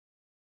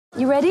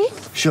You ready?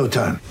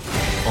 Showtime.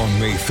 On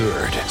May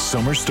 3rd,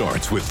 summer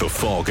starts with The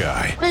Fall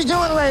Guy. Let's do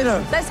it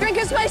later. Let's drink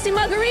a spicy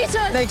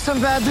margarita. Make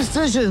some bad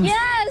decisions.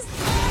 Yes!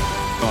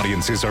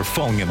 Audiences are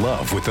falling in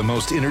love with the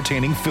most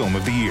entertaining film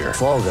of the year.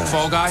 Fall Guy.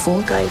 Fall Guy?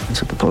 Fall guy.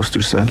 That's what the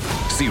poster said.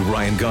 See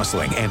Ryan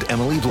Gosling and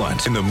Emily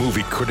Blunt in the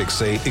movie critics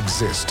say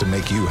exists to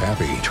make you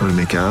happy. Trying to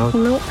make it out?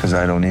 Nope. Because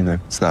I don't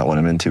either. It's not what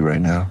I'm into right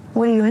now.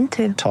 What are you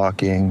into?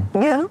 Talking.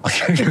 Yeah.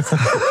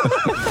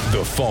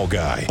 The Fall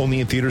Guy.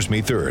 Only in theaters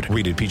May 3rd.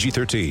 Rated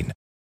PG-13.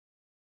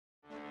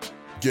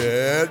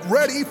 Get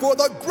ready for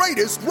the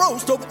greatest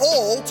roast of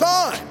all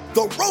time,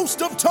 the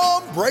Roast of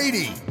Tom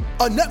Brady,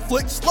 a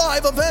Netflix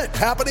live event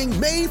happening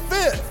May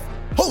 5th.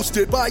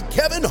 Hosted by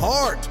Kevin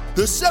Hart,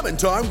 the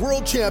 7-time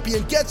world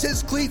champion gets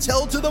his cleats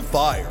held to the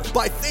fire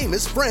by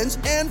famous friends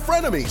and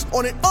frenemies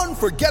on an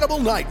unforgettable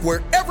night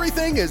where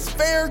everything is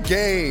fair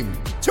game.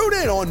 Tune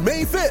in on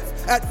May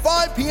 5th at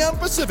 5 p.m.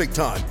 Pacific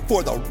time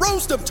for the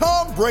Roast of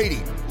Tom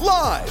Brady,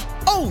 live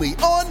only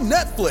on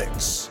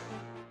Netflix.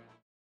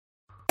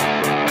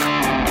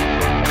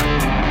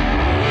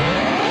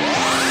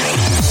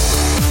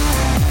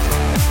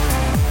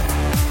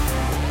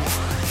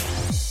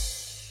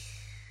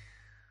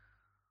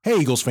 Hey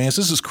Eagles fans,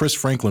 this is Chris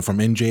Franklin from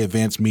NJ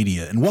Advanced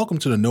Media, and welcome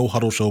to the No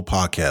Huddle Show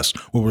podcast,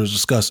 where we'll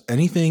discuss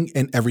anything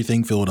and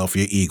everything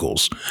Philadelphia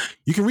Eagles.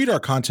 You can read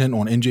our content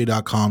on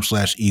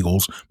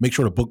nj.com/Eagles. Make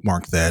sure to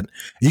bookmark that.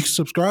 You can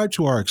subscribe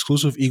to our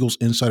exclusive Eagles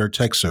Insider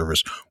text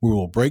service, where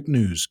we'll break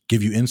news,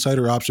 give you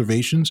insider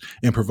observations,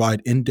 and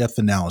provide in-depth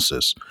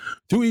analysis.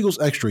 Through Eagles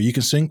Extra, you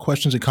can send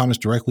questions and comments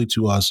directly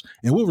to us,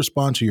 and we'll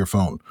respond to your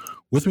phone.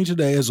 With me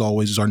today, as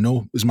always, is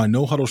my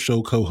No Huddle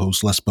Show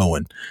co-host, Les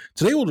Bowen.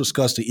 Today, we'll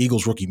discuss the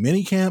Eagles rookie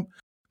minicamp,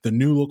 the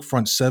new look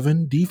front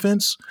seven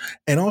defense,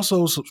 and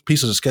also some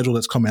pieces of schedule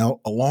that's come out,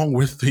 along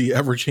with the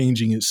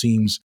ever-changing, it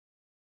seems,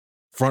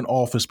 front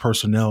office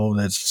personnel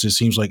that just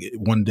seems like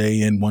one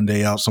day in, one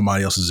day out,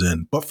 somebody else is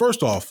in. But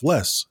first off,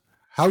 Les,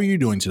 how are you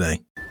doing today?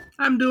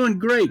 I'm doing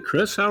great,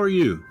 Chris. How are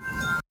you?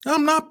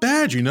 I'm not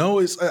bad, you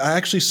know. I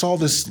actually saw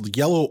this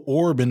yellow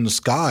orb in the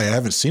sky. I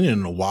haven't seen it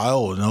in a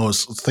while. I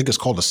think it's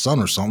called the sun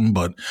or something,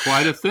 but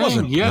quite a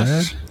thing.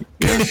 Yes.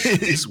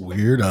 It's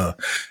weird. Got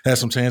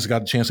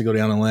the chance to go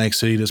down to Atlantic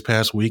City this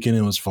past weekend.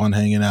 It was fun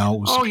hanging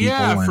out with some people.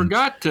 I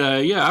forgot.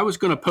 I was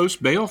going to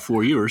post bail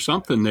for you or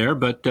something there,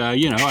 but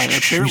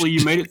apparently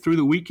you made it through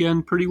the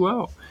weekend pretty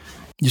well.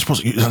 You're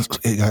supposed to.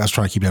 I was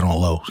trying to keep that on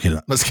low.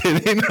 Let's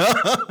kidding.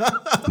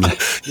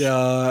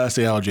 I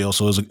stayed out of jail,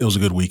 so it was a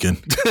good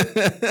weekend.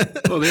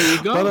 Well, there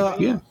you go.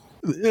 But,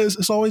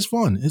 it's always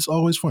fun. It's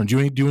always fun. Do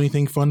you do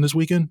anything fun this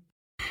weekend?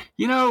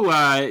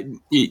 I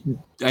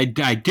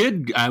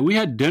did. We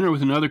had dinner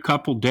with another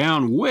couple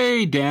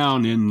way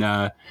down in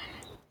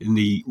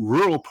the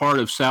rural part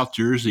of South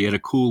Jersey at a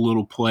cool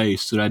little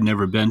place that I'd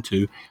never been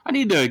to. I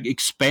need to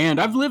expand.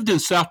 I've lived in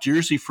South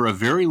Jersey for a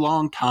very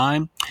long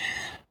time,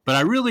 but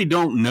I really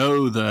don't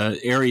know the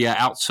area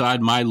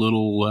outside my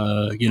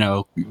little,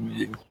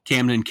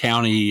 Camden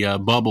County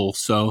bubble.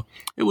 So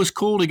it was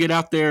cool to get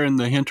out there in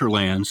the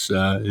hinterlands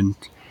and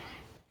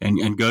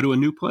go to a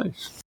new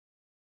place.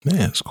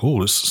 Man, it's cool.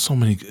 There's so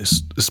many.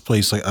 This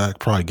place, I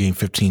probably gained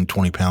 15,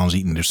 20 pounds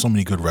eating. There's so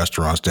many good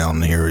restaurants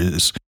down there.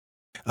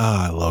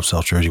 I love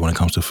South Jersey when it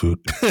comes to food.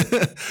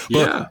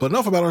 But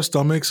enough about our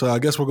stomachs. I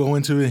guess we'll go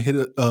into and hit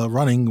it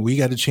running. We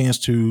got a chance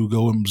to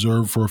go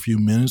observe for a few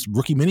minutes.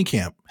 Rookie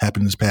minicamp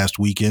happened this past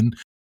weekend.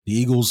 The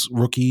Eagles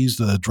rookies,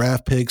 the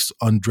draft picks,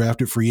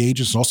 undrafted free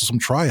agents, and also some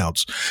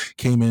tryouts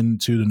came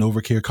into the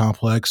NovaCare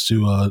complex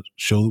to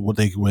show what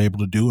they were able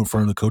to do in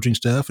front of the coaching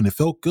staff. And it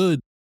felt good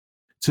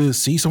to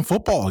see some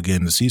football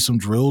again, to see some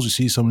drills, to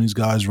see some of these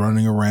guys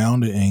running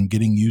around and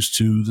getting used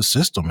to the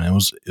system. And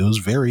it was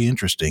very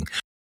interesting.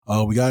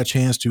 We got a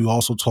chance to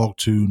also talk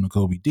to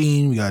Nakobe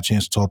Dean. We got a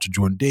chance to talk to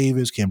Jordan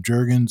Davis, Cam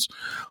Jurgens,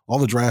 all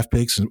the draft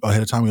picks. And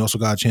ahead of time, we also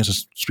got a chance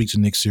to speak to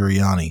Nick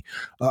Sirianni.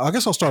 I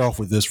guess I'll start off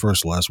with this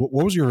first, Les. What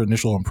was your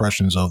initial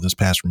impressions of this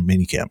past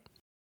minicamp?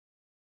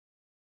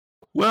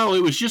 Well,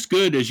 it was just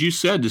good, as you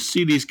said, to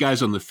see these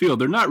guys on the field.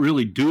 They're not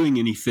really doing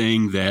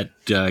anything that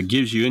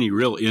gives you any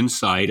real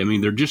insight. I mean,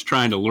 they're just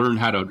trying to learn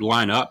how to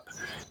line up,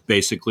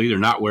 basically. They're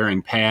not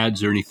wearing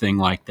pads or anything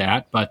like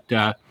that. But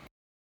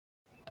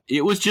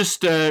it was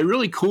just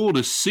really cool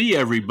to see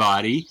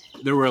everybody.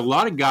 There were a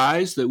lot of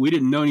guys that we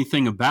didn't know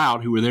anything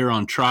about who were there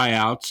on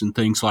tryouts and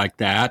things like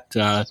that.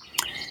 It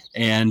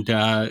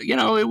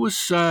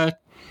was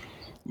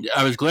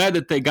I was glad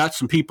that they got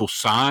some people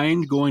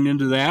signed going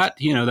into that.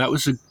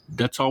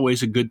 That's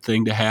always a good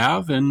thing to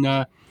have.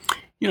 And,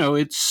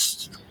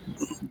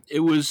 it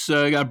was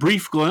a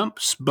brief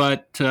glimpse,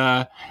 but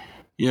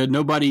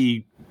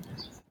nobody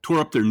tore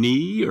up their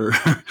knee or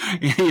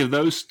any of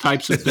those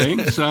types of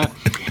things.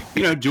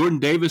 Jordan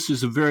Davis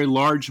is a very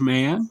large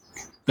man.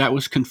 That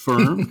was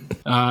confirmed.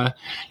 I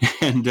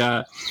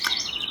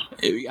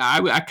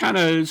kind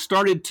of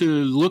started to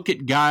look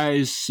at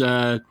guys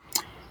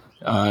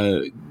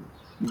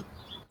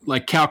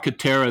like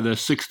Calcaterra, the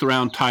 6th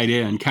round tight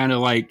end, kind of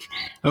like,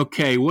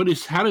 okay,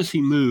 how does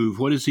he move?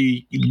 How does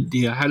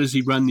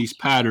he run these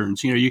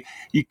patterns? You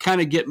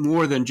kind of get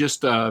more than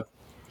just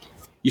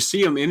you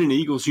see him in an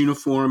Eagles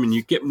uniform, and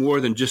you get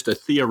more than just a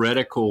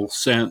theoretical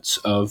sense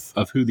of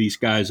who these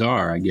guys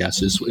are, I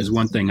guess, is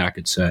one thing I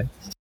could say.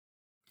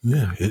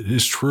 Yeah, it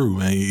is true,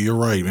 man. You're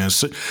right, man.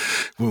 So,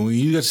 when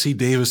you got to see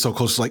Davis so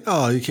close,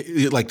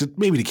 it's like,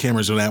 maybe the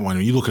cameras on that one.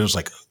 When you look at it, it's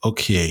like,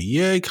 okay,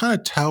 yeah, he kind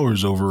of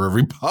towers over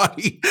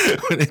everybody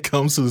when it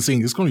comes to the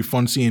scene. It's going to be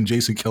fun seeing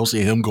Jason Kelce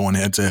and him going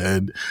head to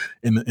head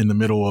in the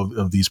middle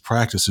of these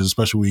practices,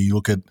 especially when you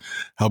look at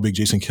how big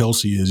Jason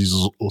Kelce is. He's a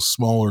little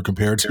smaller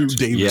compared to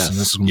Davis, and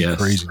this is going to be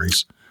crazy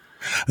race.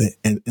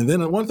 And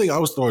then one thing I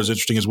always thought was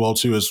interesting as well,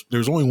 too, is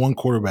there's only one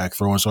quarterback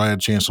throwing, so I had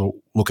a chance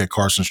to look at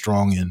Carson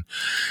Strong, and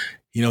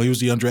he was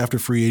the undrafted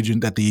free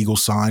agent that the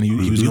Eagles signed.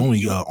 He was the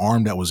only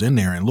arm that was in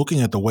there. And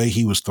looking at the way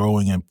he was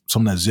throwing and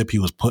some of that zip he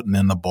was putting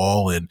in the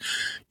ball, and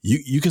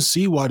you can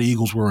see why the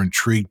Eagles were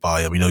intrigued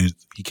by him.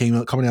 He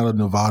coming out of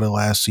Nevada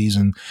last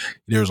season.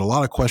 There was a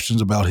lot of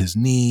questions about his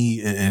knee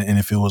and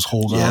if it was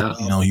hold up.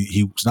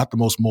 He was not the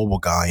most mobile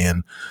guy.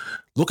 And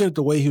looking at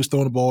the way he was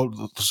throwing the ball,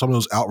 some of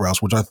those out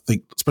routes, which I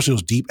think, especially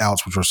those deep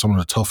outs, which are some of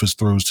the toughest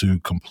throws to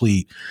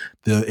complete,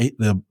 the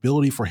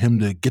ability for him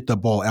to get the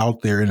ball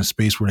out there in a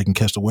space where they can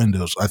catch the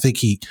windows, I think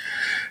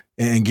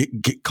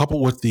get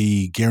coupled with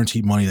the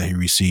guaranteed money that he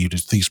received, I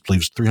think it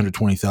was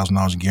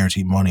 $320,000 in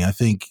guaranteed money. I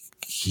think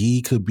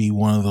he could be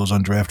one of those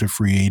undrafted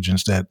free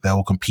agents that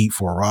will compete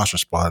for a roster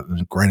spot.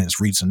 And granted, it's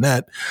Reed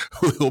Sinnett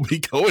who he'll be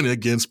going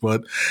against,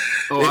 but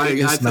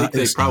I think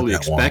they probably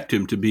expect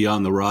him to be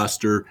on the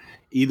roster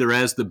either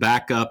as the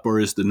backup or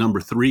as the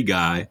number 3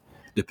 guy,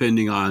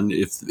 depending on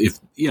if it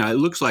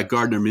looks like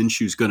Gardner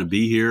Minshew's going to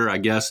be here, I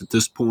guess, at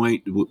this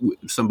point.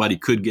 Somebody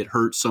could get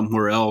hurt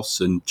somewhere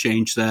else and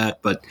change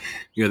that, but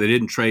they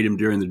didn't trade him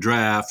during the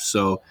draft.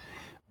 So,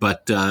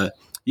 but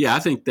I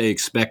think they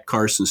expect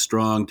Carson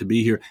Strong to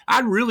be here.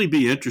 I'd really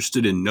be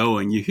interested in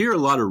knowing. You hear a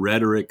lot of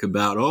rhetoric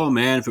about, oh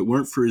man, if it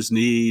weren't for his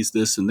knees,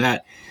 this and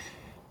that.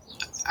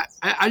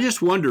 I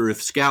just wonder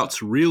if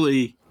scouts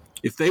really,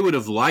 if they would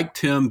have liked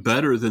him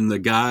better than the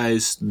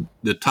guys,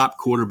 the top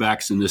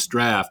quarterbacks in this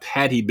draft,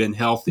 had he been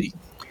healthy,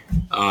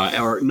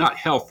 or not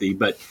healthy,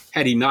 but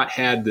had he not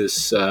had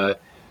this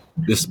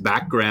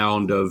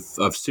background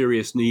of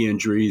serious knee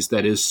injuries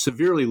that has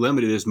severely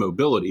limited his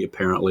mobility,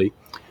 apparently,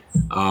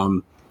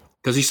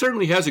 because he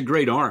certainly has a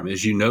great arm,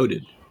 as you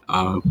noted.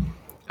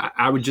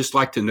 I would just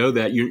like to know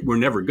that. We're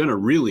never going to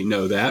really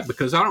know that,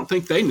 because I don't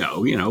think they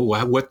know,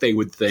 what they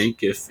would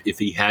think if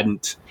he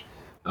hadn't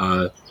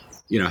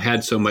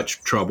had so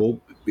much trouble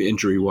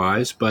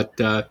injury-wise. But,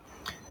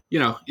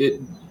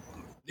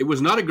 it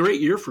was not a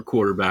great year for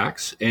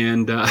quarterbacks.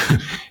 And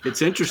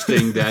it's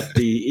interesting that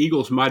the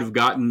Eagles might have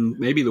gotten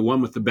maybe the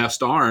one with the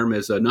best arm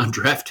as an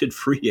undrafted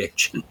free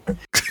agent.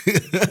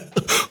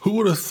 Who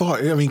would have thought?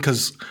 I mean,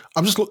 because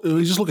just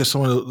look at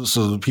some of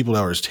the people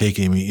that were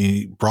taking. I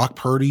mean, Brock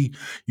Purdy.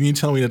 You mean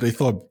tell me that they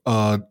thought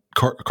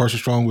Carson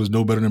Strong was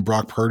no better than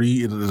Brock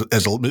Purdy who was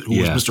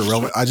Mr.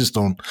 Relevant? I just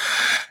don't.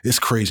 It's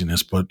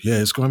craziness, but yeah,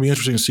 it's going to be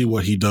interesting to see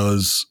what he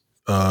does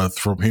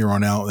from here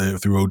on out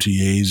through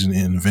OTAs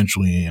and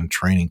eventually in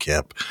training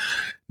camp.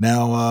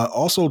 Now,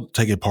 also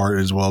taking part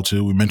as well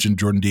too. We mentioned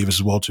Jordan Davis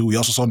as well too. We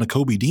also saw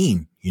Nakobe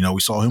Dean.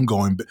 We saw him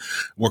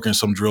working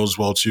some drills as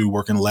well too,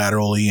 working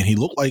laterally, and he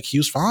looked like he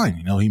was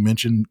fine. He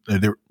mentioned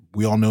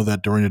we all know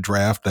that during the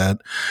draft that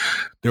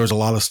there was a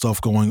lot of stuff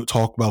going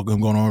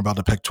on about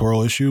the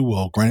pectoral issue.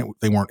 Well, granted,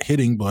 they weren't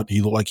hitting, but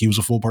he looked like he was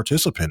a full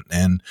participant.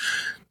 And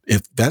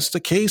if that's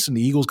the case, and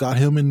the Eagles got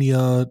him in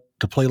the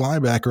to play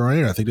linebacker right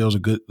here, I think that was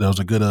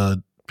a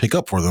good pick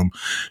up for them.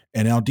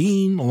 And now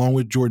Dean, along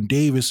with Jordan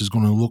Davis, is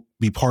going to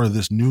be part of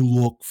this new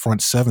look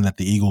front seven that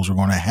the Eagles are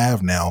going to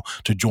have now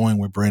to join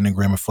with Brandon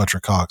Graham and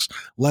Fletcher Cox.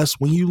 Les,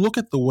 when you look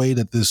at the way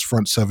that this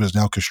front seven is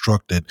now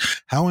constructed,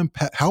 how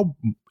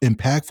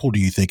impactful do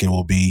you think it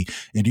will be?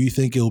 And do you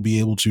think it will be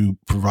able to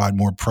provide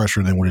more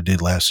pressure than what it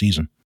did last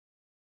season?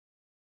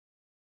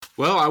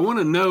 Well, I want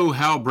to know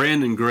how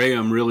Brandon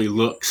Graham really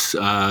looks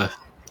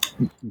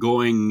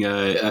going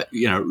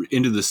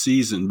into the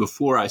season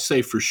before I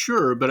say for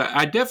sure, but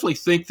I definitely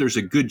think there's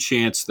a good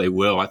chance they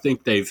will. I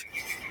think they've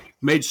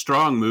made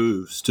strong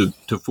moves to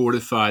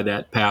fortify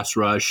that pass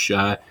rush.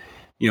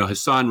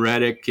 Hassan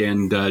Reddick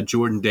and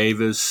Jordan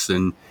Davis,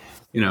 and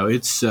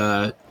it's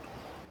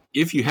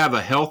if you have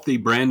a healthy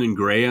Brandon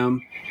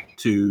Graham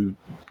to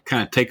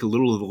kind of take a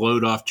little of the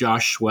load off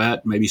Josh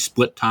Sweat, maybe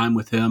split time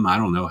with him. I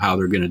don't know how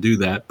they're going to do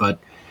that, but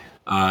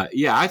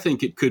I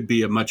think it could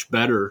be a much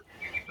better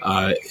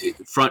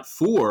front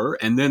four.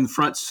 And then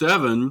front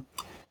seven,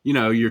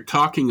 you're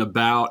talking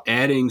about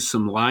adding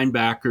some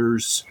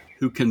linebackers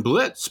who can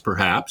blitz,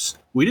 perhaps.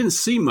 We didn't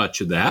see much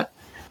of that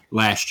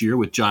last year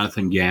with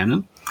Jonathan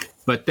Gannon,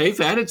 but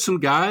they've added some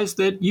guys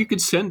that you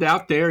could send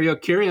out there.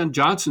 Kerryon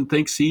Johnson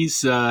thinks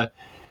he's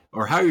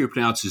or how you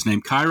pronounce his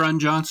name, Kyron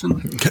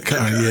Johnson?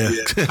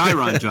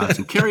 Kyron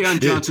Johnson. Kerryon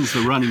Johnson's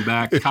the running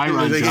back.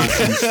 Kyron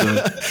Johnson's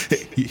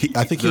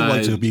I think he'd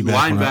like to be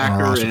back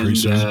linebacker.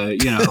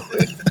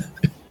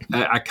 And,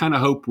 I kind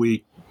of hope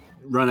we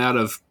run out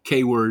of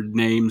K-word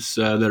names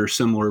that are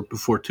similar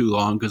before too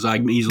long, because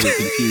I'm easily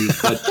confused.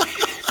 But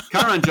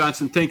Kyron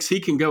Johnson thinks he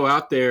can go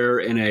out there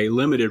in a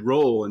limited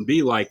role and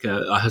be like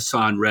a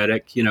Hassan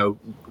Reddick,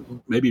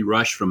 maybe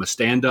rush from a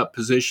stand-up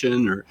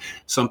position or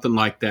something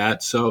like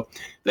that. So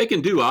they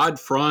can do odd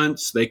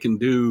fronts. They can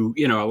do,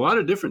 a lot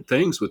of different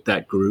things with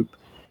that group.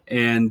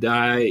 And,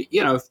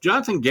 if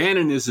Jonathan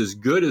Gannon is as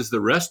good as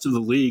the rest of the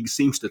league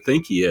seems to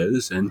think he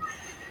is, and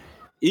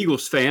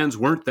Eagles fans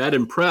weren't that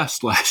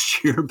impressed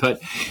last year, but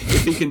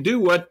if he can do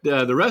what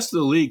the rest of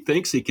the league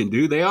thinks he can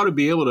do, they ought to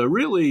be able to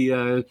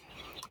really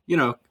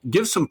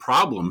give some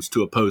problems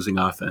to opposing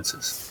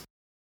offenses.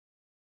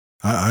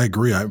 I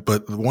agree.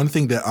 But one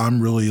thing that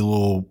I'm really a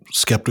little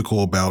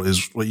skeptical about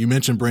is what you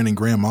mentioned, Brandon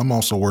Graham. I'm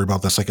also worried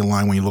about the second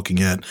line when you're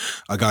looking at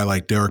a guy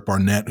like Derek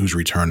Barnett who's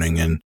returning.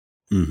 And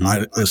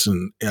I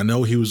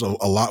know he was a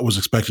lot was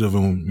expected of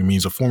him. I mean,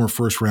 he's a former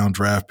first-round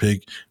draft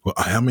pick. Well,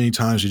 how many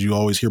times did you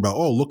always hear about,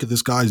 oh, look at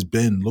this guy's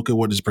been, look at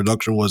what his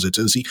production was at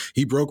Tennessee.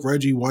 He broke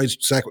Reggie White's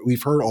sack.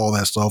 We've heard all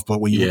that stuff,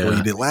 but when you look what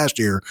he did last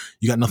year,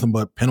 you got nothing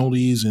but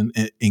penalties and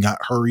got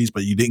hurries,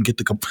 but you didn't get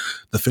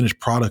the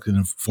finished product in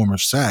the form of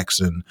sacks.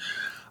 And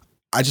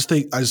I just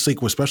think,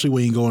 especially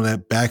when you go on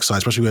that backside,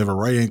 especially when you have a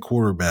right-hand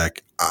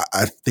quarterback,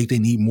 I think they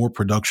need more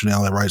production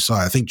out of that right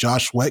side. I think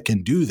Josh Sweat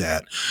can do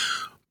that,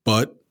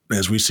 but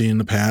as we've seen in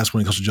the past,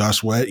 when it comes to Josh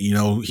Sweat,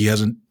 he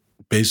hasn't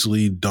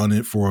basically done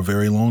it for a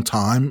very long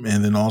time.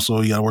 And then also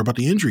you got to worry about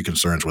the injury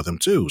concerns with him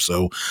too.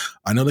 So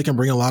I know they can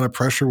bring a lot of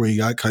pressure where you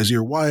got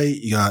Kaiser White,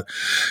 you got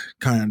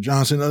Kyron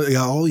Johnson, you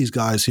got all these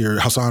guys here,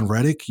 Hassan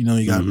Reddick, you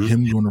got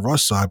him doing the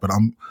rush side, but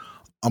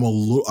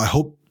I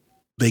hope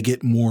they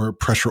get more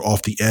pressure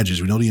off the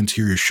edges. We know the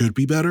interior should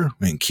be better.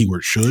 I mean,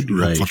 keyword should.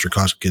 Right. Fletcher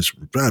Cox gets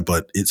bad,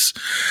 but it's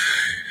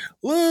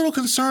a little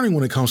concerning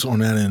when it comes on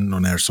that end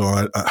on there. So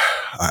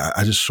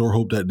I just sure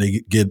hope that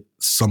they get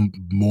some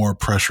more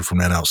pressure from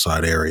that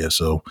outside area.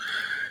 So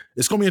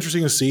it's going to be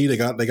interesting to see. They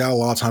got a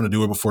lot of time to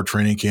do it before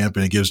training camp,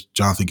 and it gives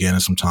Jonathan Gannon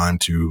some time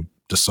to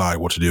decide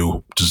what to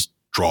do. Just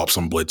draw up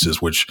some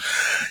blitzes, which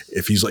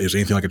if he's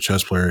anything like a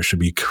chess player, it should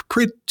be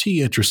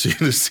pretty interesting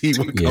to see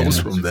what comes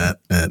from that.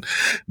 And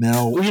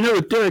now,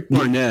 with Derek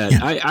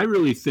Barnett, I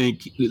really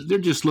think they're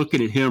just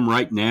looking at him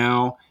right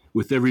now.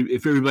 If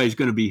everybody's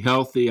going to be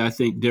healthy, I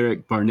think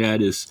Derek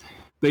Barnett is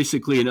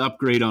basically an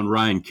upgrade on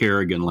Ryan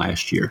Kerrigan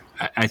last year.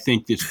 I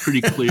think it's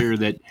pretty clear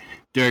that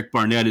Derek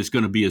Barnett is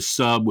going to be a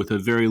sub with a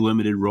very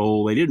limited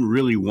role. They didn't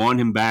really want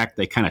him back.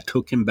 They kind of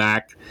took him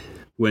back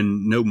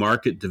when no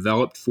market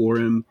developed for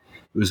him.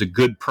 It was a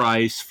good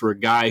price for a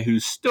guy who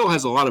still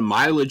has a lot of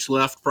mileage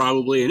left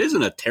probably and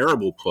isn't a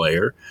terrible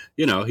player.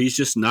 He's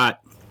just not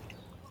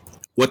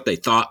what they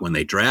thought when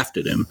they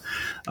drafted him.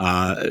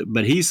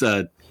 But he's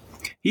a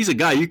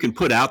guy you can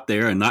put out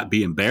there and not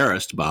be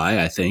embarrassed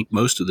by, I think,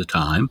 most of the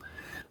time.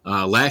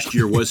 Last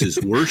year was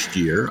his worst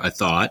year, I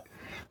thought.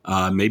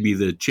 Maybe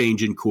the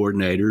change in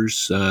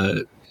coordinators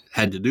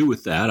had to do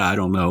with that. I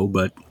don't know.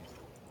 But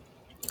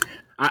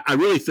I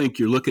really think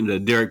you're looking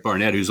at Derek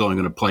Barnett, who's only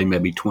going to play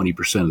maybe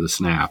 20% of the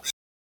snaps.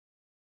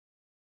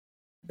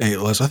 Hey,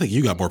 Les, I think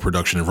you got more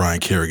production than Ryan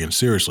Kerrigan.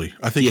 Seriously,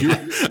 I think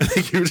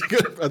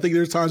I think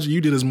there's times you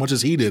did as much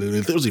as he did. And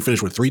if he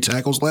finished with 3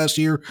 tackles last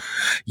year,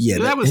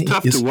 that was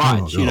tough to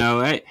watch.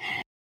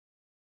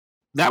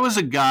 That was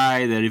a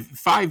guy that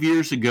 5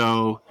 years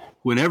ago,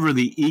 whenever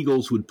the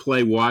Eagles would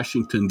play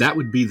Washington, that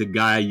would be the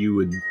guy you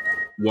would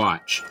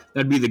watch.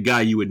 That'd be the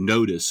guy you would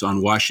notice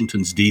on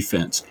Washington's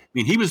defense. I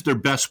mean, he was their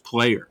best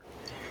player.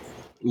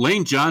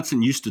 Lane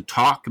Johnson used to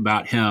talk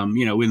about him,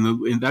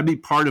 that'd be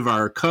part of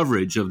our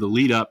coverage of the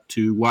lead up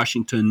to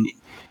Washington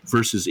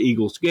versus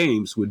Eagles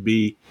games would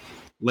be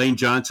Lane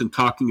Johnson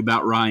talking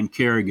about Ryan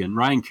Kerrigan.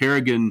 Ryan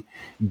Kerrigan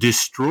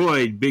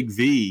destroyed Big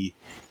V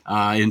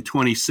in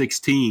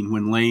 2016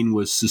 when Lane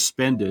was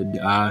suspended.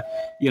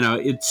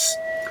 And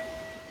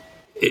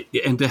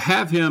to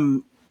have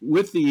him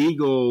with the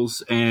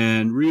Eagles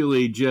and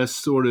really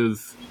just sort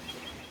of,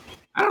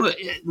 I don't know,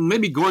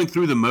 maybe going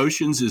through the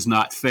motions is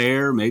not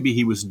fair. Maybe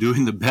he was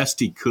doing the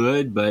best he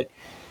could, but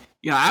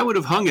I would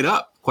have hung it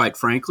up, quite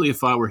frankly,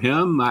 if I were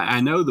him.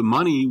 I know the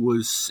money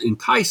was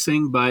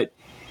enticing, but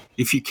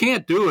if you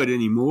can't do it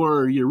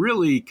anymore, you're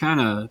really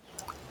kind of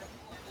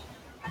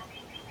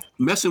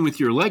messing with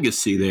your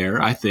legacy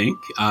there, I think.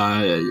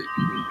 I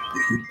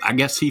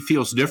guess he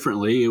feels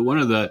differently. One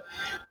of the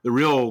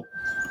real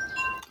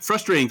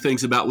frustrating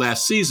things about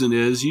last season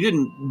is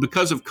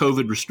because of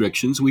COVID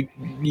restrictions,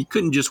 you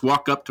couldn't just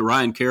walk up to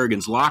Ryan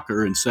Kerrigan's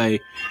locker and say,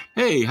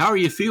 "Hey, how are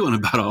you feeling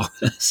about all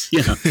this?"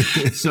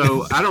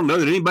 So I don't know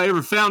that anybody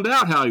ever found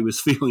out how he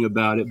was feeling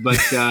about it. But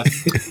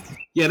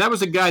that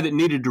was a guy that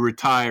needed to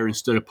retire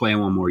instead of playing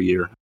one more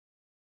year.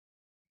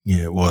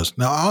 Yeah, it was.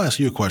 Now I'll ask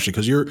you a question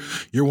because you're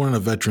one of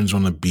the veterans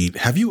on the beat.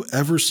 Have you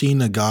ever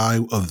seen a guy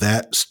of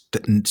that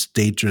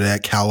stature,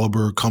 that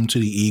caliber, come to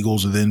the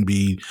Eagles and then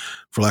be,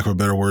 for lack of a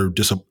better word,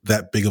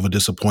 that big of a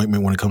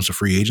disappointment when it comes to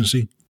free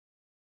agency?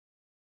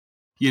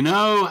 You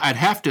know, I'd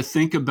have to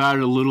think about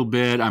it a little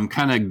bit. I'm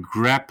kind of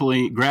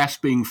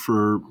grasping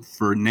for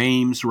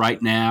names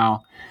right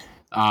now.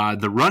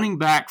 The running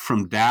back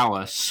from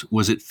Dallas,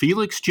 was it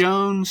Felix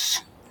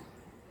Jones?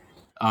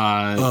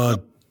 DeMarco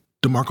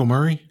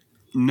Murray?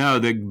 No,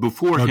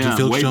 before him,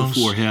 way Jones?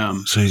 Before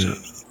him.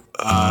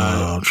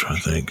 I'm trying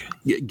to think.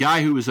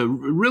 Guy who was a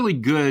really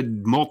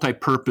good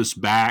multi-purpose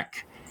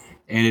back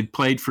and had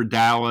played for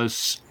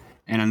Dallas.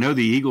 And I know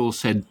the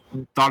Eagles had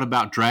thought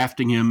about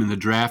drafting him in the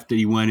draft that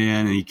he went in,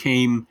 and he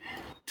came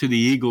to the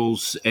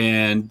Eagles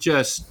and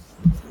just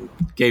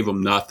gave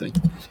them nothing.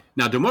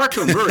 Now,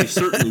 DeMarco Murray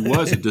certainly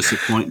was a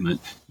disappointment,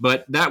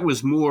 but that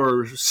was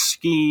more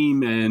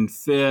scheme and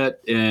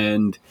fit,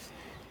 and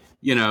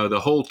you know, the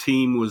whole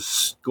team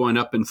was going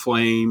up in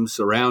flames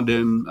around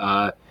him.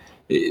 I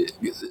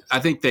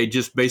think they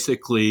just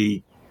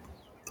basically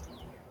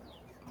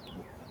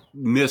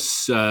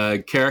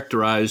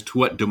mischaracterized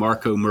what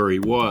DeMarco Murray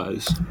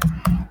was.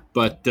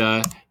 But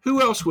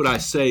who else would I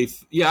say?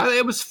 Yeah,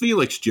 it was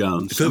Felix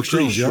Jones. Felix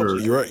Jones, sure.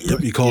 You're right.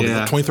 Yep, you called it.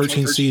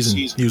 2013 season.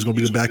 He was going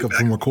to be the backup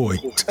for McCoy.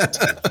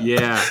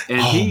 Yeah,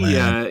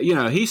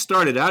 and he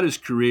started out his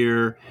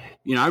career.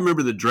 You know, I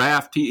remember the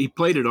draft. He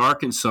played at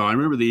Arkansas. I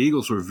remember the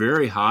Eagles were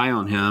very high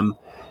on him.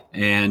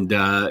 And,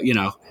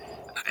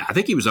 I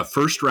think he was a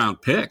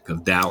first-round pick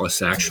of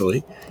Dallas,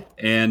 actually.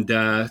 And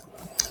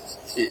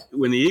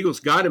when the Eagles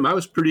got him, I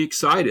was pretty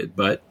excited.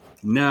 But,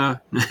 nah,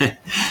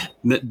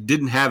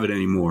 didn't have it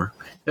anymore.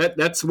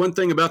 That's one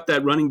thing about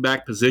that running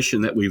back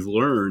position that we've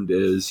learned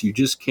is you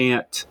just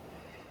can't –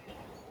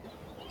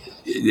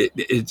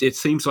 it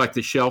seems like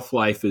the shelf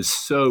life is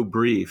so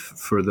brief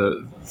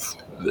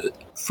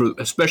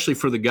especially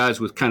for the guys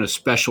with kind of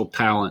special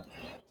talent.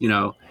 You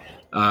know,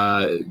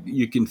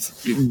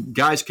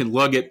 guys can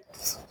lug it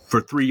for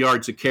 3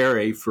 yards a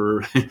carry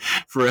for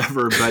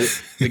forever,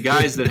 but the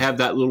guys that have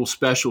that little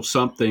special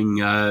something,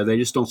 they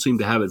just don't seem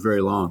to have it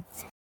very long.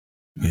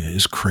 Yeah,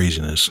 it's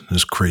craziness.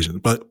 It's crazy.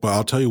 But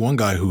I'll tell you one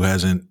guy who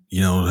hasn't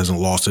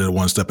lost it at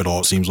one step at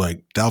all. It seems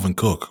like Dalvin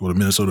Cook with the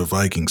Minnesota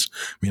Vikings.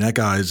 I mean, that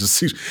guy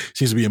seems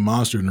to be a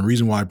monster. And the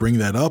reason why I bring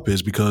that up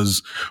is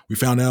because we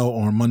found out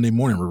on Monday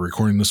morning, we're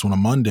recording this on a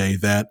Monday,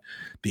 that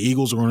the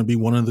Eagles are going to be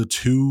one of the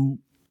 2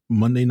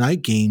 Monday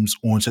night games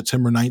on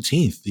September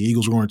 19th. The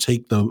Eagles are going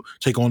to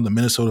take on the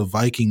Minnesota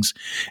Vikings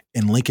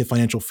in Lincoln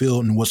Financial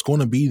Field and what's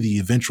going to be the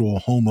eventual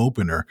home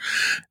opener.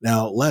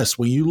 Now, Les,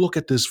 when you look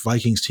at this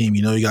Vikings team,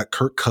 you got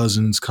Kirk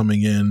Cousins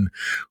coming in,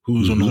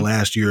 who's on the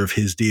last year of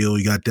his deal.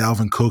 You got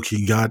Dalvin Cook.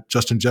 You got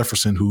Justin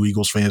Jefferson, who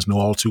Eagles fans know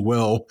all too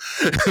well.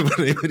 But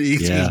the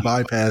Eagles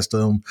bypassed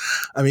him.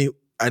 I mean,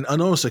 I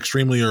know it's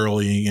extremely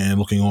early and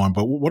looking on,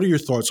 but what are your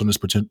thoughts on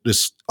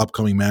this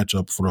upcoming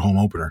matchup for the home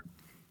opener?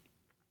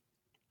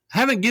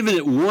 Haven't given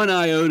it one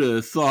iota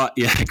of thought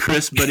yet,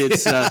 Chris, but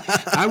it's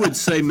I would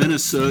say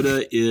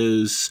Minnesota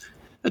is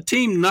a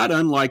team not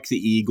unlike the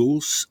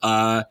Eagles.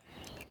 I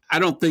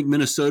don't think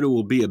Minnesota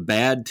will be a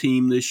bad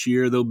team this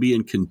year. They'll be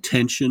in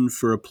contention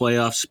for a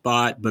playoff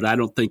spot, but I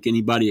don't think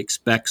anybody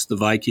expects the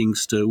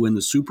Vikings to win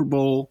the Super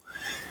Bowl.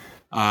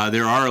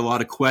 There are a lot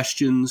of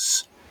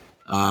questions.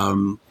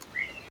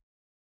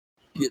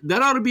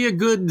 That ought to be a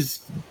good.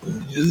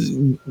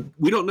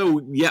 We don't know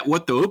yet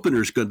what the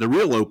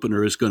real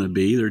opener is going to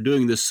be. They're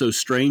doing this so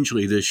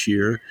strangely this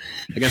year.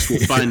 I guess we'll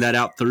find that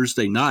out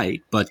Thursday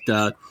night. But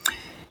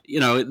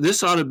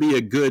this ought to be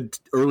a good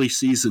early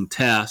season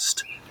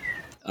test.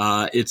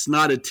 It's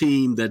not a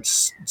team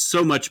that's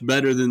so much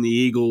better than the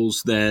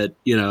Eagles that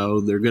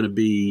they're going to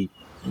be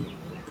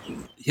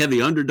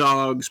heavy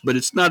underdogs. But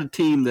it's not a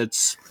team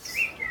that's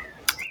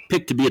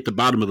picked to be at the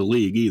bottom of the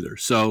league either.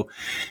 So,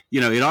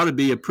 it ought to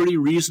be a pretty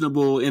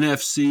reasonable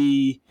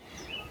NFC,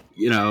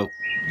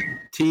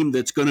 team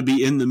that's going to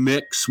be in the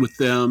mix with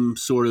them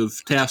sort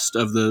of test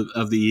of the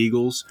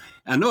Eagles.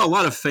 I know a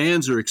lot of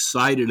fans are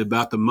excited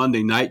about the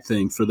Monday night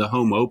thing for the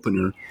home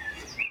opener.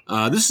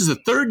 This is the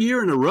 3rd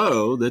year in a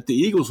row that the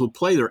Eagles will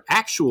play their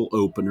actual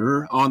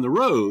opener on the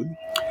road.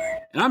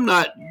 And I'm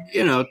not,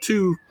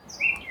 too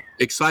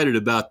excited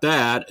about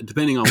that,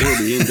 depending on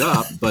where we end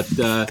up. But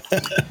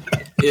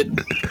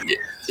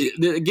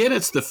again,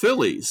 it's the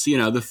Phillies.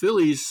 The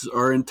Phillies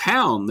are in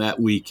town that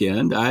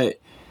weekend.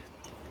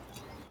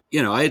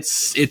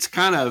 It's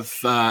kind of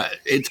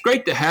it's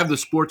great to have the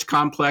sports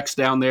complex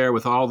down there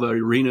with all the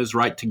arenas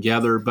right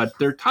together. But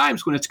there are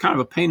times when it's kind of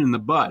a pain in the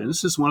butt, and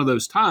this is one of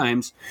those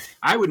times.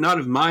 I would not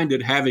have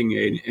minded having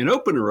an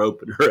opener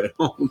at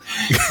home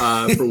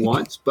for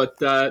once, but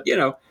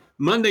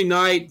Monday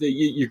night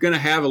you're going to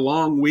have a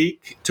long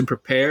week to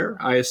prepare,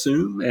 I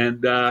assume,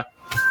 and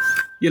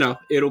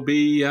it'll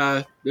be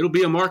a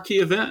marquee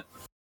event.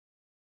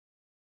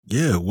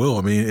 Yeah, well,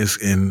 I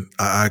mean,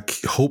 I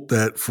hope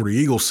that for the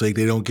Eagles' sake,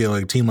 they don't get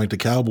like a team like the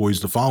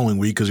Cowboys the following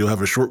week because you'll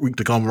have a short week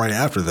to come right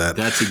after that.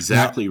 That's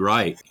exactly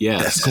right. Yeah,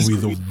 that's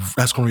going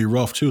to be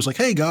rough too. It's like,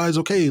 hey guys,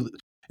 okay,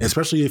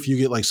 especially if you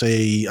get like,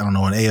 say, I don't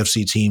know, an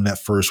AFC team that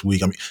first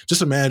week. I mean,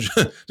 just imagine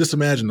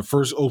the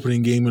first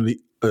opening game of the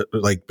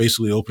like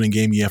basically opening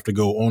game. You have to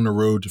go on the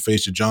road to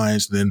face the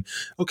Giants. Then,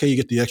 okay, you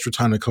get the extra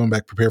time to come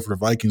back, prepare for the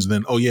Vikings. And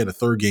then, oh yeah, the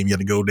third game you have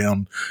to go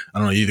down. I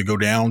don't know, either go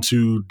down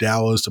to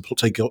Dallas to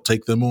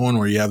take them on,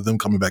 or you have them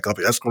coming back up.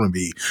 That's going to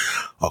be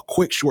a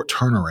quick, short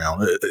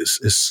turnaround.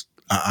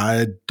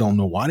 I don't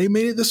know why they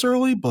made it this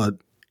early, but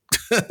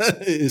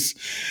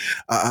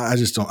I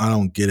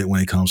don't get it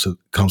when it comes to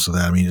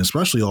that. I mean,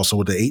 especially also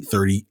with the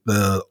 8:30,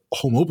 the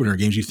home opener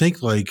games. You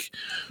think like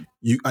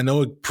I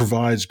know it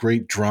provides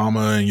great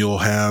drama, and you'll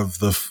have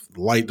the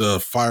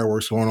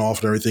fireworks going off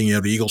and everything. You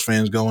have the Eagles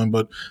fans going,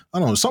 but I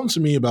don't know, something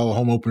to me about a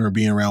home opener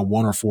being around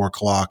 1 or 4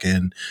 o'clock,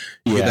 and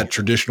you get that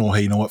traditional,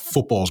 hey, you know what,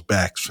 football's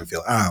back. So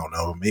I don't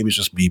know, maybe it's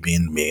just me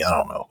being me. I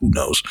don't know, who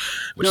knows?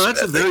 No,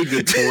 that's a very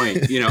good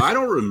point. I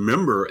don't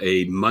remember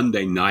a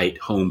Monday night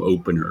home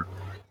opener.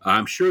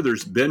 I'm sure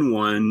there's been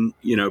one,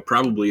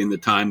 probably in the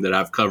time that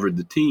I've covered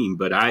the team,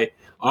 but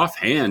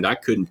offhand, I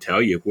couldn't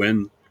tell you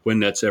when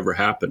that's ever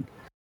happened.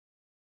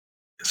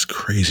 It's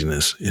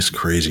craziness. It's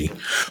crazy.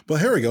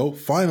 But here we go.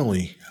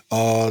 Finally,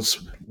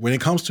 when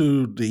it comes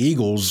to the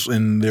Eagles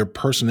and their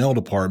personnel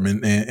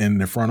department and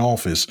their front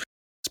office,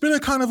 it's been a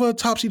kind of a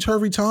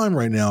topsy-turvy time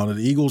right now.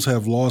 The Eagles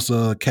have lost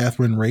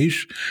Catherine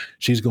Raish.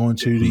 She's going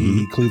to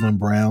the Cleveland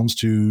Browns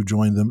to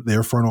join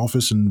their front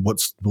office in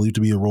what's believed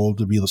to be a role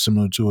to be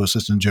similar to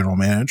assistant general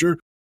manager.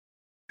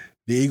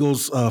 The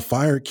Eagles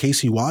fired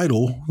Casey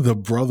Weidel, the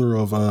brother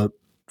of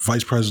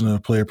Vice President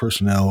of Player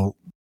Personnel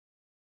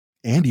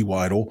Andy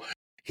Weidel.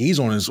 Casey's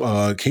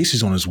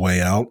on his way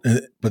out,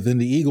 but then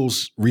the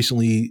Eagles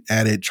recently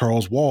added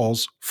Charles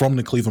Walls from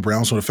the Cleveland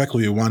Browns, so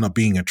effectively it wound up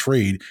being a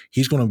trade.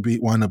 He's going to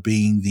wind up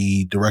being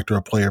the director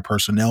of player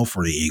personnel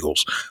for the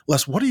Eagles.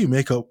 Les, what do you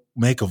make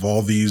of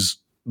all these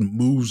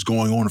moves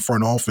going on in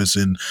front office,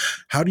 and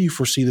how do you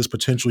foresee this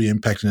potentially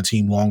impacting the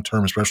team long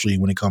term, especially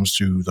when it comes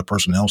to the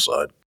personnel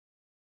side?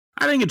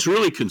 I think it's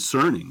really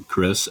concerning,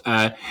 Chris.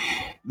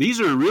 These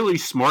are really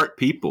smart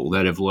people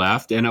that have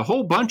left, and a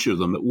whole bunch of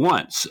them at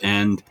once,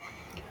 and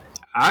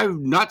I've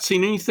not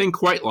seen anything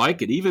quite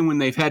like it. Even when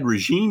they've had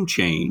regime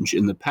change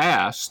in the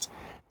past,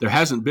 there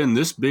hasn't been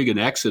this big an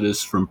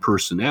exodus from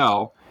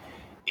personnel.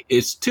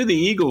 It's to the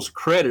Eagles'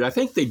 credit. I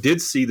think they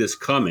did see this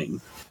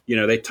coming.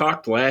 They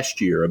talked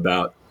last year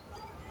about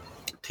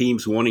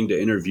teams wanting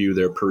to interview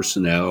their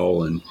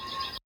personnel and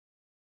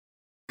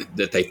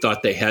that they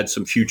thought they had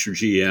some future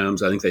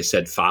GMs. I think they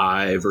said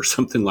 5 or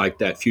something like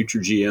that, future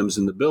GMs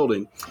in the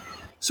building.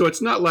 So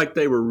it's not like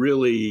they were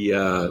really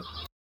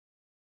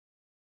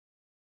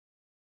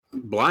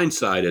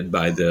blindsided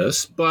by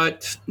this,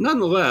 but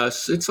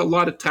nonetheless, it's a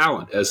lot of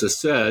talent, as I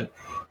said,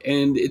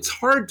 and it's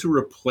hard to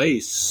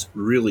replace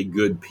really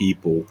good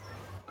people.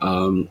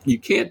 You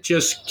can't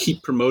just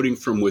keep promoting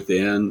from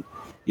within.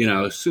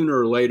 Sooner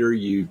or later,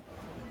 you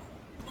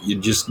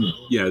just,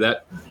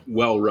 that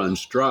well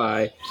runs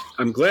dry.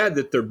 I'm glad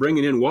that they're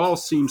bringing in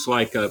Walls. Seems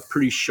like a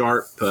pretty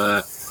sharp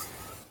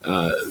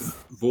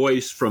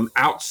voice from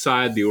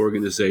outside the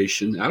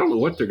organization. I don't know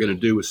what they're going to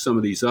do with some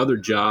of these other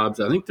jobs.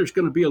 I think there's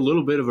going to be a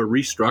little bit of a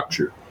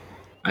restructure.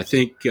 I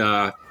think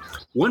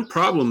one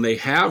problem they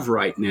have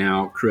right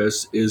now,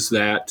 Chris, is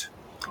that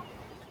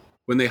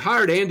when they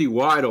hired Andy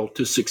Weidel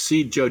to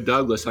succeed Joe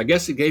Douglas, I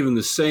guess it gave him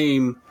the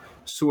same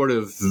sort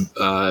of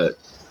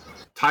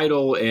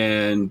title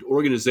and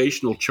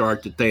organizational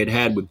chart that they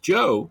had with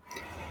Joe.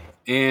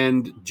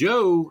 And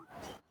Joe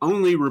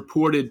only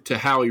reported to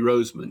Howie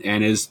Roseman,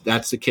 and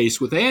that's the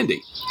case with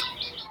Andy.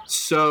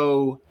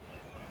 So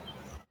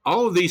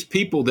all of these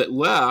people that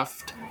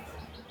left,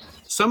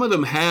 some of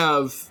them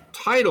have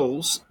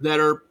titles that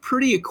are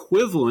pretty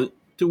equivalent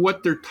to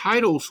what their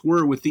titles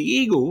were with the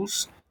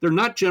Eagles. They're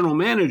not general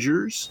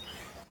managers,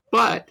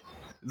 but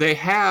they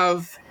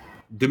have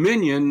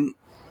dominion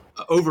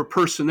over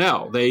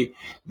personnel. They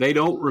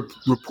don't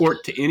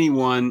report to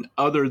anyone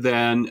other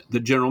than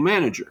the general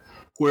manager,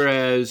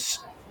 whereas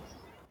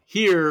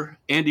here,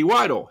 Andy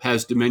Weidel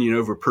has dominion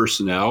over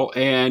personnel,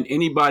 and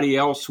anybody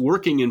else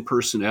working in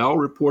personnel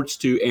reports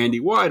to Andy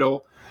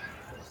Weidel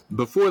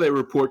before they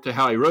report to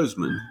Howie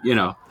Roseman,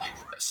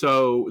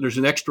 So there's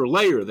an extra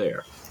layer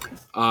there.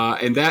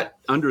 And that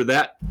under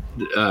that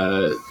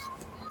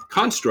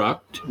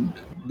construct,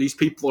 these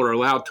people are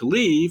allowed to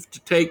leave to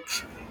take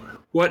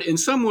what in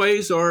some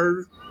ways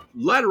are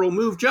lateral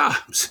move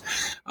jobs.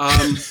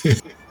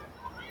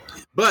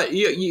 But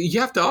you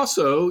have to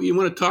also, you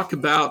want to talk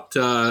about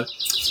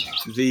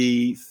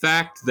the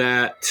fact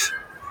that,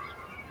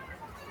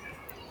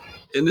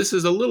 and this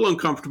is a little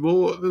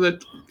uncomfortable,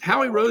 that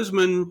Howie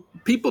Roseman,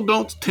 people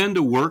don't tend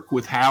to work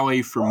with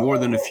Howie for more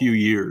than a few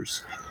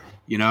years.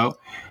 He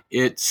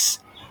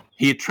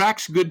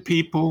attracts good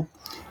people.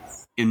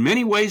 In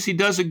many ways, he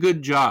does a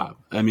good job.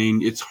 I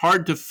mean, it's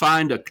hard to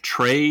find a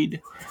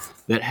trade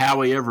that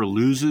Howie ever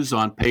loses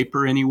on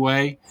paper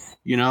anyway.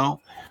 You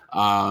know,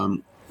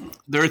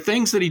 there are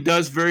things that he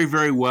does very,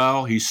 very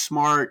well. He's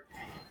smart.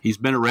 He's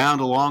been around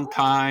a long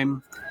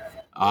time.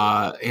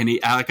 And he,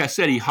 like I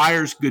said, he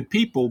hires good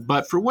people,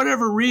 but for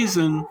whatever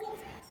reason,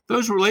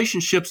 those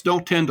relationships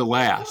don't tend to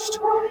last.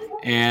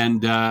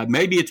 And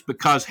maybe it's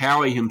because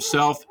Howie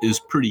himself is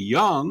pretty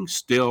young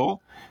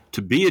still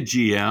to be a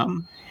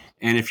GM.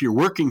 And if you're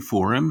working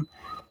for him,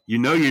 you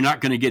know you're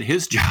not going to get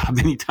his job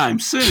anytime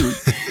soon.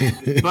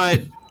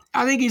 But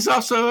I think he's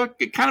also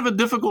kind of a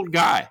difficult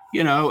guy,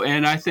 you know,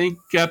 and I think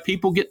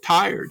people get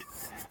tired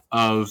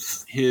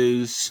of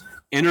his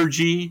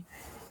energy,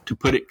 to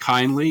put it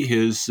kindly,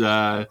 his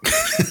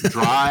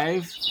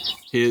drive,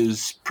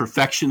 his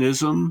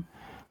perfectionism.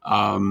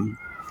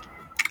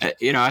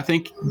 You know, I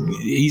think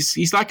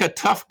he's like a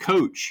tough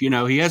coach. You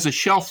know, he has a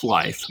shelf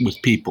life with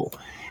people.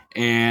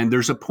 And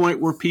there's a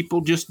point where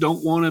people just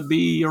don't want to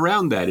be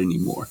around that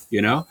anymore,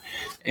 you know?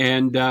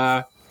 And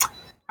I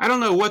don't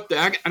know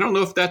I don't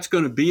know if that's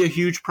going to be a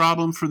huge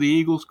problem for the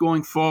Eagles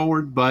going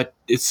forward, but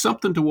it's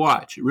something to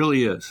watch. It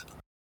really is.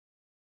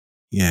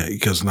 Yeah,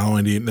 because now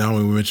we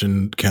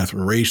mentioned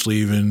Catherine Raiche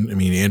leaving. I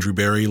mean, Andrew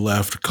Berry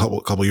left a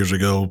couple years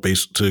ago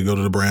to go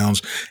to the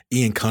Browns.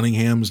 Ian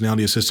Cunningham is now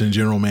the assistant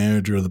general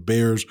manager of the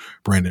Bears.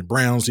 Brandon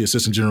Brown's the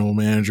assistant general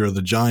manager of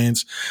the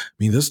Giants. I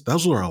mean, that's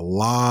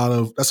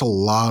a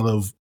lot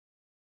of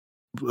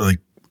like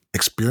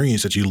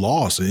experience that you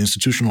lost, the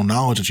institutional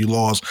knowledge that you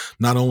lost,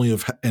 not only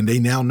and they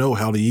now know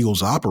how the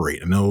Eagles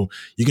operate. I know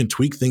you can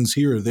tweak things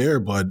here or there,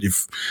 but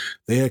if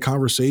they had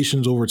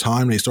conversations over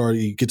time,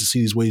 you get to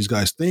see these ways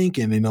guys think,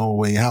 and they know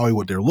what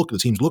the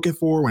team's looking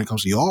for when it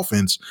comes to the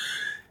offense.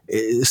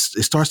 It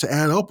starts to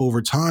add up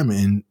over time,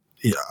 and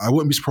I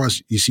wouldn't be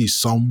surprised you see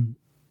some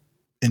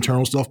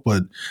internal stuff,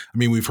 but I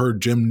mean, we've heard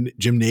Jim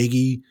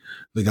Nagy,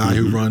 the guy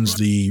who runs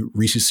the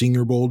Reese's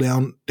Senior Bowl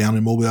down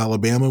in Mobile,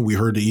 Alabama. We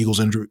heard the Eagles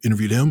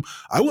interviewed him.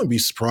 I wouldn't be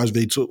surprised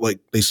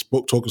if they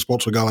spoke to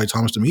a guy like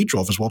Thomas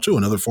Dimitroff as well too,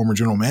 another former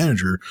general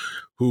manager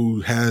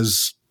who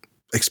has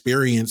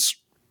experience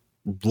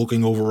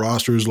looking over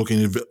rosters,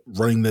 looking at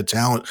running the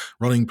talent,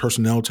 running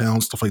personnel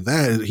talent, stuff like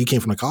that. He came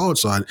from the college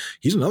side.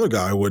 He's another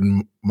guy I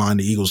wouldn't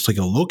mind the Eagles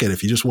taking a look at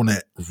if you just want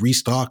to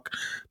restock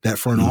that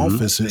front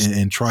office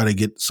and try to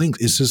get things.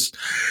 It's just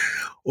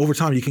over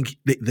time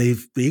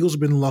the Eagles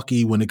have been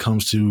lucky when it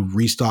comes to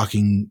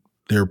restocking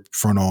their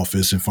front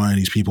office and finding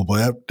these people,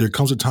 but there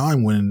comes a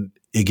time when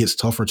it gets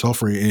tougher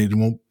and it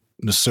won't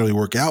necessarily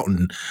work out,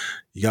 and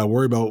you got to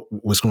worry about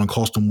what's going to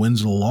cost them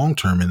wins in the long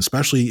term. And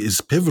especially is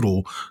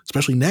pivotal,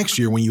 especially next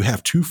year when you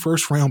have 2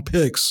 first-round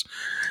picks.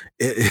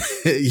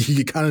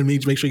 You kind of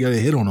need to make sure you got a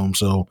hit on them.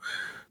 So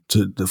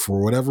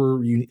for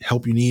whatever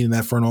help you need in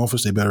that front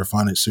office, they better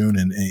find it soon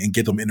and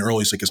get them in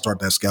early so they can start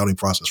that scouting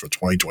process for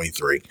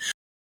 2023.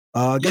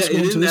 I guess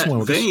in that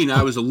vein,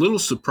 I was a little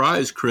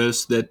surprised,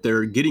 Chris, that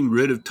they're getting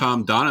rid of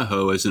Tom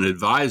Donahoe as an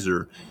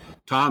advisor.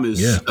 Tom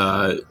is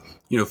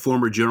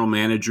former general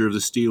manager of the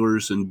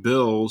Steelers and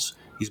Bills.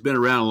 He's been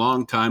around a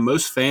long time.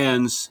 Most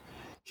fans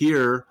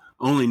here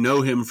only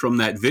know him from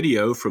that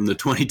video from the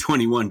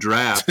 2021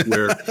 draft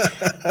where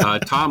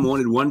Tom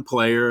wanted one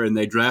player and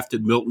they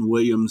drafted Milton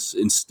Williams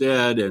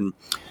instead. And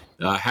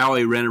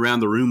Howie ran around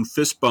the room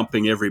fist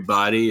bumping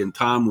everybody, and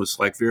Tom was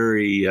like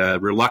very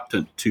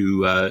reluctant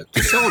to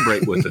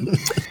celebrate with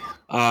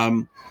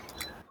him.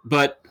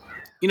 But,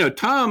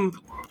 Tom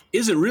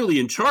isn't really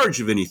in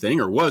charge of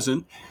anything, or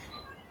wasn't.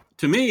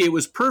 To me, it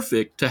was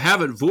perfect to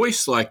have a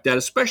voice like that,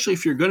 especially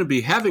if you're going to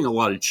be having a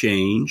lot of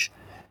change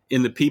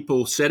in the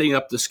people setting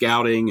up the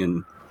scouting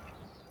and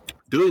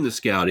doing the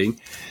scouting,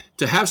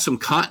 to have some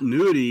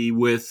continuity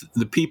with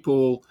the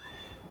people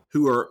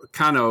who are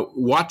kind of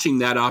watching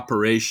that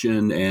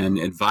operation and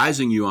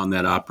advising you on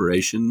that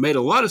operation made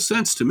a lot of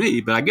sense to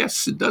me, but I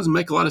guess it doesn't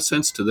make a lot of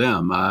sense to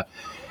them.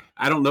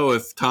 I don't know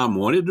if Tom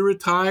wanted to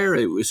retire.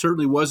 It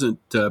certainly wasn't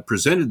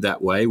presented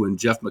that way when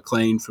Jeff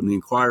McClain from the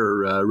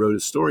Inquirer wrote a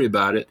story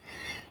about it.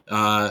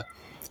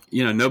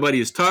 Nobody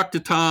has talked to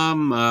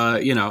Tom.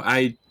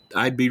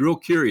 I'd be real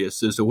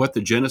curious as to what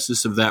the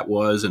genesis of that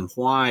was and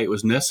why it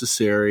was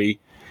necessary.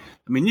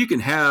 I mean,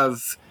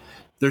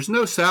 there's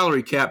no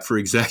salary cap for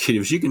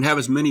executives. You can have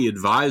as many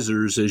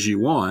advisors as you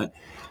want.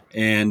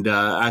 And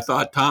I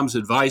thought Tom's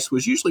advice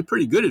was usually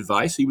pretty good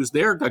advice. He was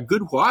there a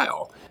good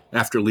while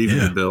after leaving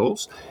the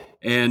Bills,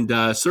 and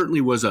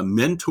certainly was a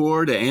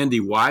mentor to Andy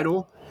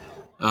Weidel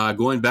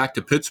going back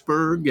to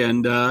Pittsburgh.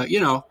 And,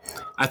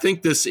 I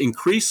think this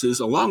increases,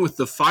 along with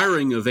the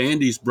firing of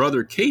Andy's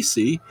brother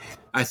Casey,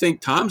 I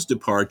think Tom's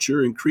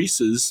departure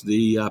increases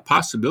the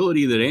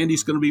possibility that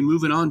Andy's going to be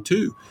moving on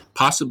too,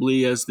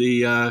 possibly as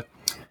the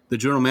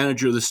general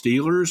manager of the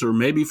Steelers, or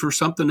maybe for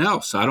something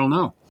else. I don't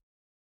know.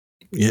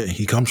 Yeah,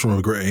 Andy comes from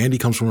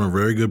a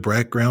very good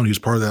background. He was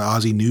part of that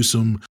Ozzie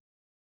Newsome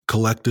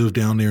collective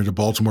down there, the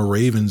Baltimore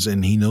Ravens,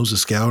 and he knows the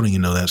scouting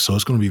and that. So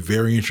it's going to be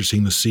very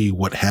interesting to see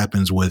what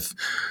happens with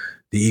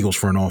the Eagles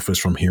front office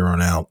from here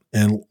on out.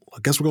 And I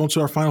guess we're going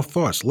to our final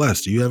thoughts.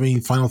 Les, do you have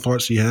any final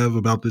thoughts you have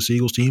about this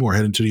Eagles team or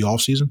heading to the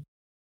offseason?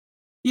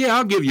 Yeah,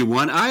 I'll give you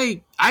one.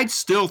 I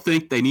still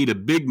think they need a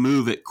big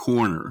move at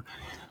corner.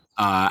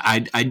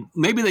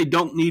 Maybe they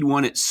don't need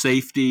one at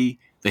safety.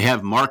 They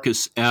have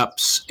Marcus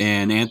Epps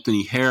and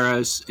Anthony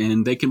Harris,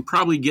 and they can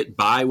probably get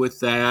by with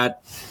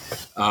that.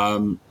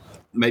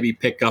 Maybe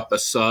pick up a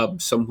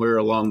sub somewhere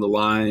along the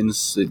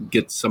lines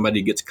that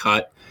somebody gets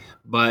cut.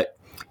 But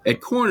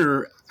at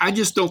corner, I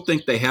just don't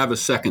think they have a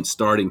second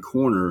starting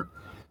corner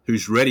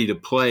who's ready to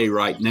play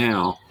right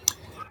now.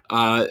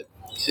 And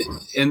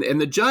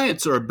the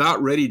Giants are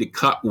about ready to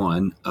cut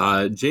one.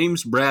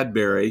 James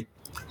Bradbury,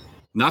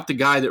 not the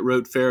guy that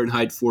wrote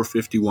Fahrenheit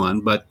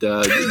 451, but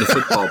the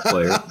football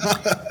player.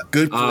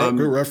 Good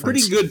reference.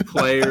 Pretty good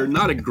player,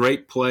 not a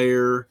great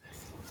player.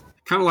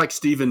 Kind of like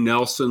Steven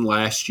Nelson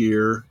last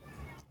year.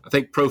 I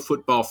think Pro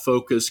Football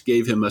Focus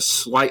gave him a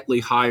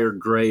slightly higher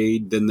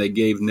grade than they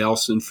gave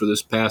Nelson for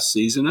this past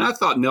season. And I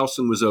thought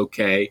Nelson was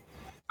okay.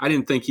 I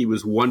didn't think he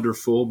was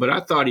wonderful, but I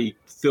thought he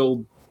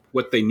filled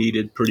what they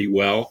needed pretty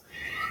well.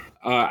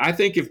 I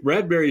think if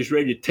Bradbury is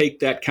ready to take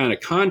that kind of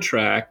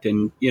contract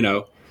and,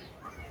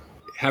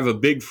 have a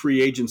big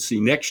free agency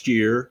next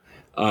year,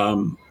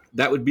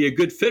 that would be a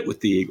good fit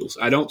with the Eagles.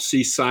 I don't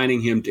see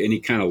signing him to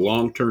any kind of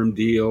long-term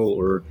deal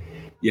or,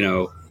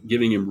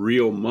 giving him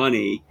real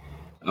money.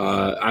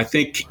 I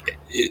think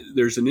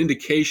there's an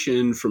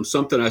indication from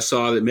something I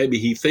saw that maybe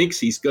he thinks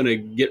he's going to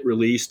get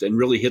released and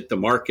really hit the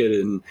market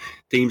and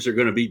teams are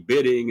going to be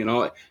bidding and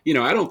all.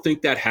 I don't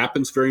think that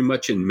happens very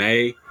much in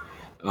May.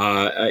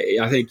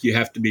 I think you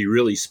have to be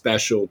really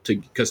special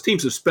because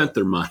teams have spent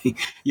their money,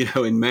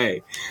 in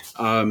May.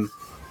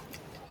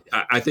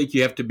 I think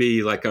you have to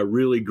be like a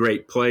really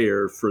great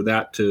player for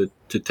that to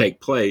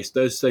take place.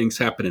 Those things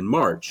happen in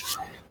March.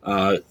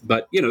 But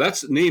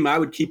that's the name I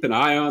would keep an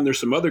eye on. There's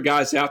some other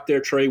guys out there,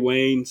 Trey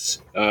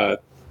Waynes, a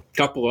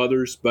couple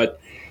others,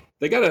 but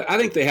I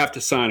think they have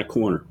to sign a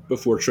corner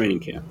before training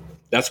camp.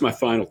 That's my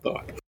final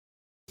thought.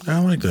 I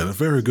like that. A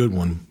very good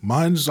one.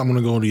 I'm going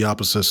to go on the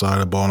opposite side of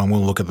the ball, and I'm going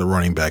to look at the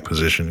running back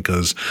position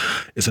because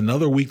it's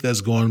another week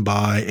that's gone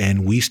by,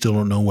 and we still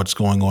don't know what's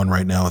going on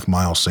right now with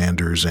Miles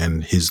Sanders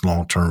and his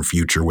long-term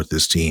future with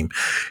this team.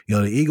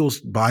 The Eagles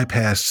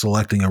bypassed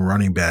selecting a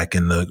running back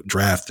in the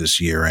draft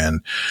this year,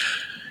 and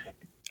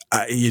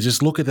you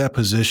just look at that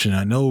position.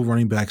 I know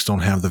running backs don't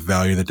have the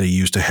value that they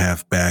used to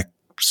have back,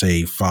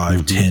 say,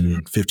 5,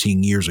 10,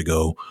 15 years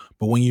ago.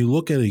 But when you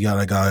look at it, you got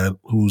a guy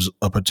who's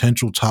a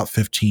potential top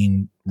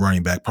 15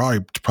 running back,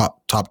 probably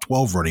top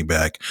 12 running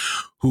back,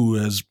 who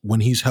is,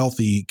 when he's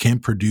healthy, can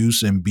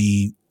produce and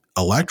be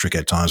electric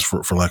at times,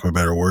 for lack of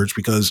better words,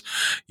 because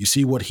you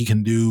see what he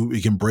can do.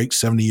 He can break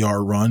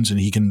 70-yard runs,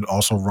 and he can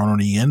also run on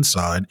the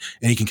inside,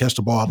 and he can catch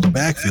the ball out the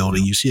backfield.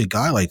 And you see a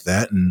guy like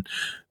that, and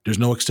there's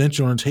no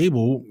extension on the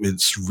table.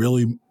 It's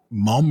really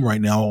mum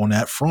right now on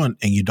that front,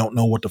 and you don't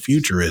know what the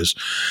future is.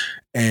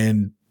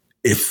 And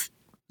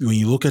when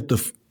you look at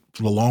the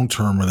long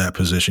term of that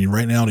position,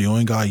 right now the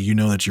only guy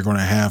that you're going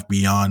to have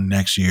beyond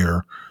next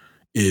year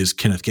is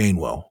Kenneth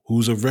Gainwell,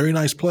 who's a very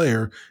nice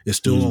player. It's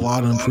still a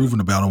lot of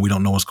improvement about him. We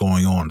don't know what's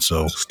going on.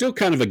 So still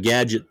kind of a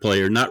gadget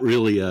player, not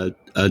really a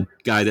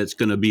guy that's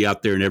going to be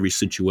out there in every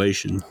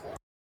situation.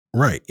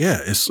 Right. Yeah.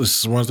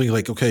 It's one thing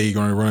like, okay, you're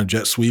going to run a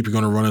jet sweep, you're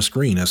going to run a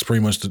screen. That's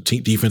pretty much the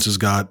defense has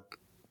got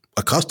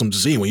accustomed to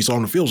seeing. When you saw him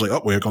in the field, it was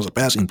like, oh, here comes a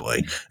passing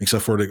play.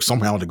 Except for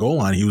somehow at the goal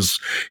line,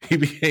 he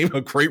became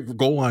a great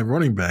goal line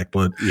running back.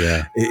 But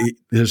yeah,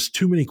 there's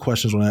too many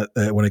questions on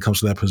that when it comes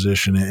to that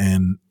position.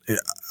 And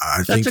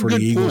I think for the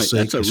Eagles'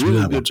 sake, that's a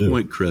really good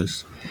point,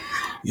 Chris.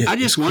 Yeah, I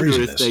just wonder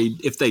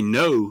if they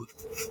know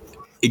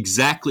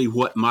exactly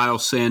what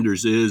Miles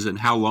Sanders is and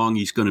how long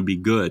he's going to be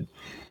good.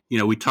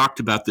 We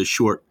talked about the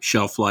short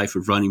shelf life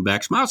of running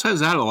backs. Miles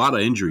has had a lot of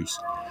injuries.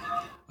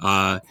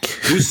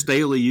 Bruce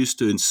Staley used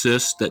to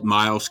insist that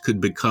Miles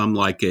could become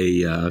like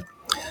an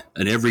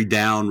every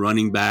down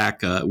running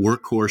back, a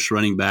workhorse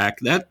running back.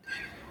 That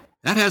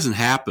hasn't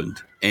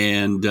happened,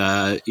 and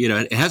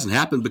it hasn't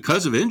happened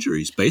because of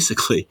injuries.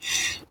 Basically,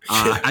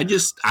 I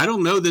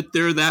don't know that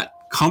they're that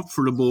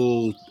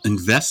comfortable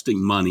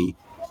investing money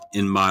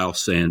in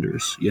Miles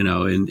Sanders.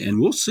 And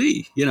we'll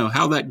see.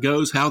 How that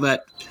goes, how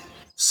that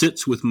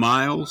sits with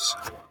Miles,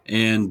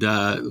 and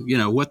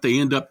what they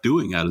end up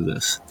doing out of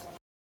this.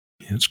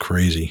 It's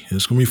crazy.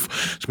 It's gonna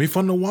be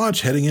fun to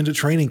watch heading into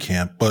training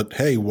camp. But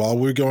hey, while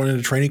we're going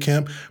into training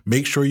camp,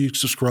 make sure you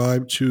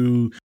subscribe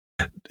to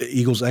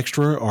Eagles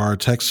Extra, our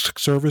text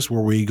service,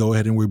 where we go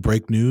ahead and we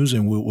break news,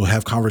 and we'll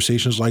have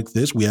conversations like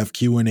this. We have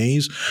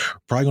Q&As.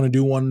 Probably going to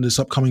do one this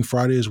upcoming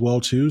Friday as well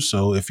too.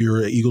 So if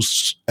you're an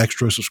Eagles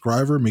Extra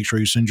subscriber, make sure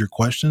you send your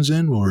questions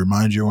in. We'll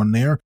remind you on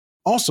there.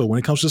 Also, when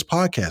it comes to this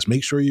podcast,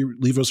 make sure you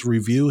leave us a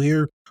review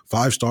here,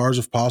 5 stars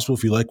if possible,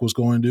 if you like what's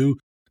going to do.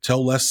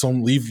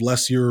 Leave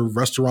Les your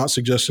restaurant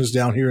suggestions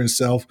down here in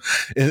South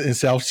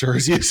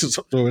Jersey.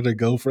 So somewhere to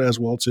go for that as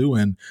well too.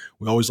 And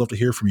we always love to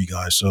hear from you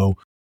guys. So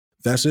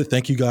that's it.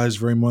 Thank you guys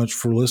very much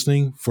for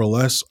listening. For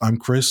Les, I'm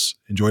Chris.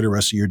 Enjoy the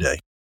rest of your day.